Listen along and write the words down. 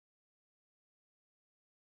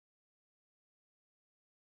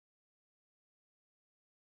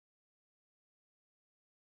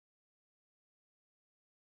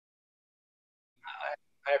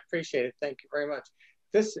I appreciate it. Thank you very much.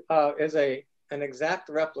 This is an exact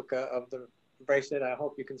replica of the bracelet. I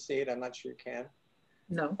hope you can see it. I'm not sure you can,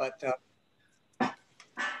 No. but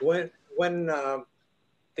when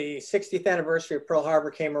the 60th anniversary of Pearl Harbor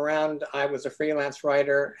came around, I was a freelance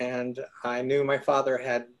writer, and I knew my father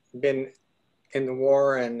had been in the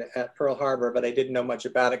war and at Pearl Harbor, but I didn't know much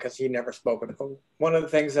about it because he never spoke of it. One of the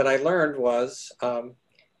things that I learned was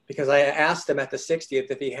because I asked him at the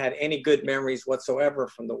 60th if he had any good memories whatsoever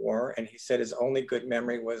from the war, and he said his only good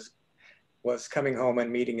memory was coming home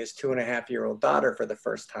and meeting his 2.5-year-old daughter for the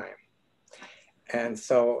first time. And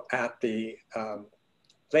so at the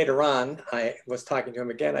later on, I was talking to him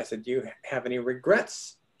again. I said, "Do you have any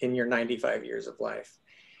regrets in your 95 years of life?"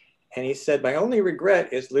 And he said, "My only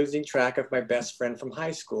regret is losing track of my best friend from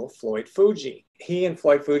high school, Floyd Fuji." He and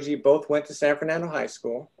Floyd Fuji both went to San Fernando High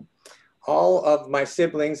School. All of my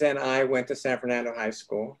siblings and I went to San Fernando High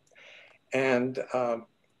School. And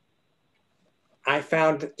I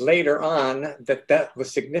found later on that that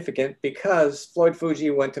was significant because Floyd Fuji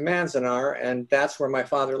went to Manzanar, and that's where my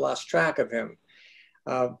father lost track of him.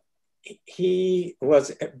 He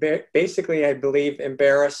was basically, I believe,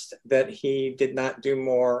 embarrassed that he did not do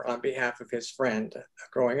more on behalf of his friend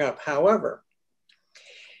growing up. However,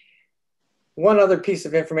 one other piece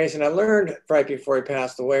of information I learned right before he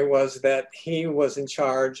passed away was that he was in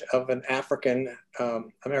charge of an African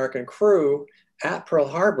American crew at Pearl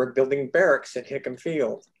Harbor building barracks at Hickam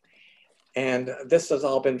Field. And this has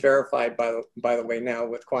all been verified, by the way, now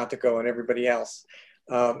with Quantico and everybody else.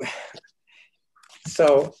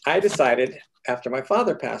 So I decided, after my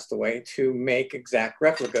father passed away, to make exact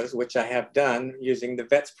replicas, which I have done using the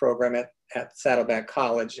VETS program at Saddleback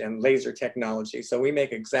College and laser technology. So we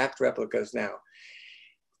make exact replicas now.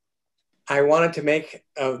 I wanted to make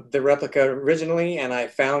the replica originally, and I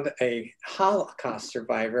found a Holocaust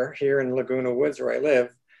survivor here in Laguna Woods, where I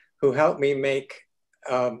live, who helped me make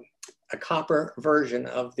a copper version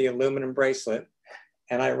of the aluminum bracelet.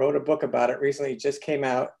 And I wrote a book about it recently. It just came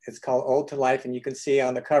out. It's called Ode to Life. And you can see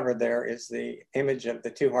on the cover there is the image of the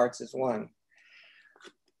two hearts as one.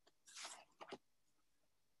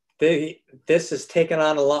 This has taken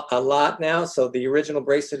on a lot now. So the original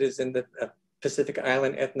bracelet is in the Pacific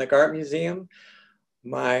Island Ethnic Art Museum.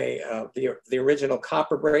 The original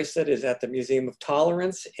copper bracelet is at the Museum of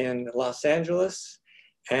Tolerance in Los Angeles.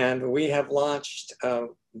 And we have launched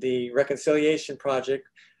the Reconciliation Project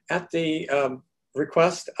at the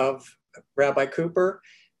request of Rabbi Cooper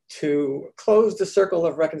to close the circle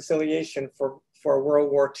of reconciliation for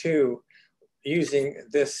World War II using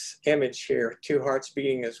this image here, two hearts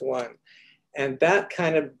beating as one. And that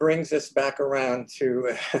kind of brings us back around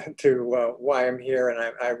to, why I'm here.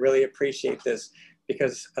 And I really appreciate this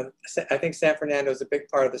because I think San Fernando is a big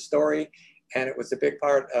part of the story. And it was a big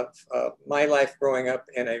part of my life growing up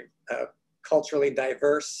in a culturally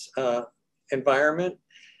diverse environment.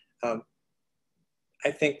 I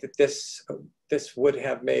think that this would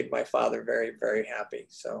have made my father very, very happy.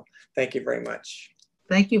 So thank you very much.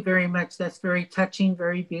 Thank you very much. That's very touching,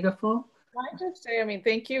 very beautiful. I just say, I mean,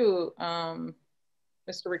 thank you, Mr.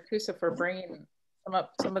 Richiusa, for bringing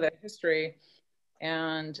up some of that history.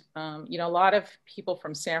 And, you know, a lot of people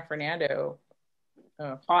from San Fernando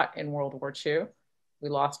fought in World War II. We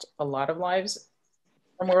lost a lot of lives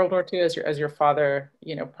from World War II, as your father,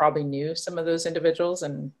 you know, probably knew some of those individuals,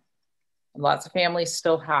 and lots of families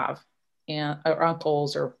still have, and or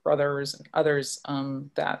uncles or brothers and others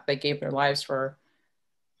that they gave their lives for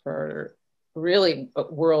really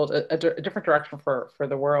a different direction for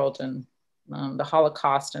the world. And the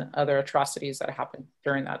Holocaust and other atrocities that happened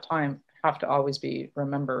during that time have to always be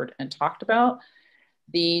remembered and talked about.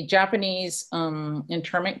 The Japanese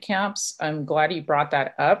internment camps, I'm glad you brought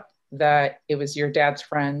that up, that it was your dad's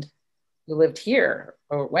friend who lived here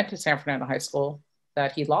or went to San Fernando High School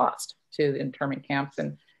that he lost to the internment camps.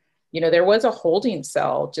 And, you know, there was a holding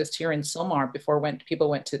cell just here in Sylmar before people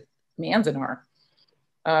went to Manzanar.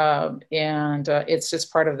 It's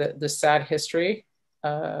just part of the sad history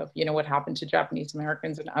of, you know, what happened to Japanese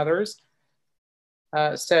Americans and others.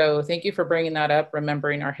 So thank you for bringing that up,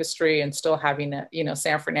 remembering our history and still having, you know,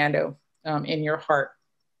 San Fernando in your heart.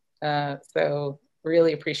 So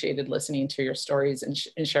really appreciated listening to your stories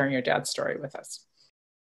and sharing your dad's story with us.